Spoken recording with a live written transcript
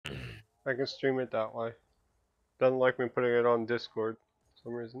I can stream it that way. Doesn't like me putting it on Discord for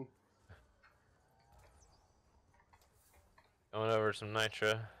some reason. Going over some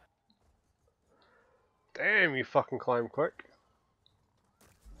nitro. Damn, you fucking climb quick.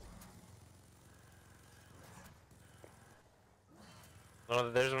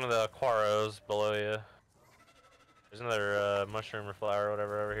 There's one of the Quaros below you. There's another mushroom or flower or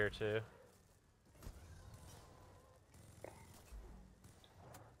whatever over here too.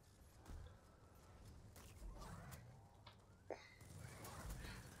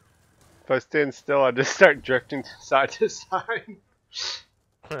 If I stand still, I just start drifting side to side.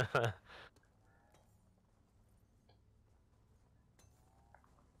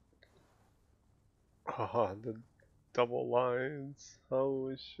 Oh, the double lines.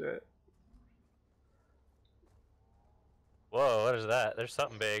 Holy shit. Whoa, what is that? There's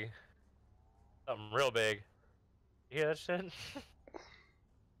something big. Something real big. You hear that shit?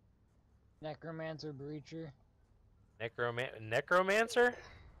 Necromancer Breacher. Necromancer?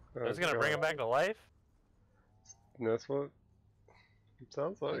 Oh That's gonna bring god. him back to life? That's what it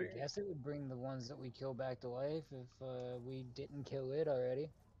sounds I like. guess it would bring the ones that we kill back to life if we didn't kill it already.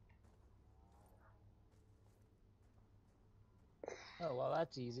 Oh, well,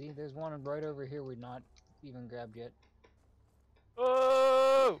 that's easy. There's one right over here we've not even grabbed yet.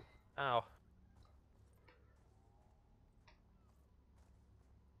 Whoa! Ow.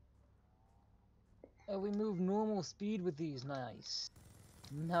 Oh, we move normal speed with these. Nice.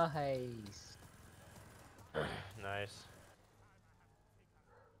 Nice. Nice.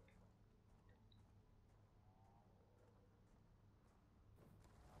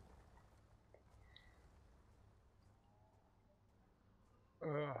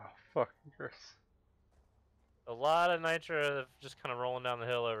 Oh, fucking Chris. A lot of nitro just kind of rolling down the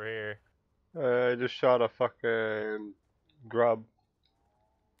hill over here. I just shot a fucking grub.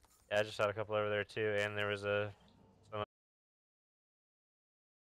 Yeah, I just shot a couple over there too, and there was a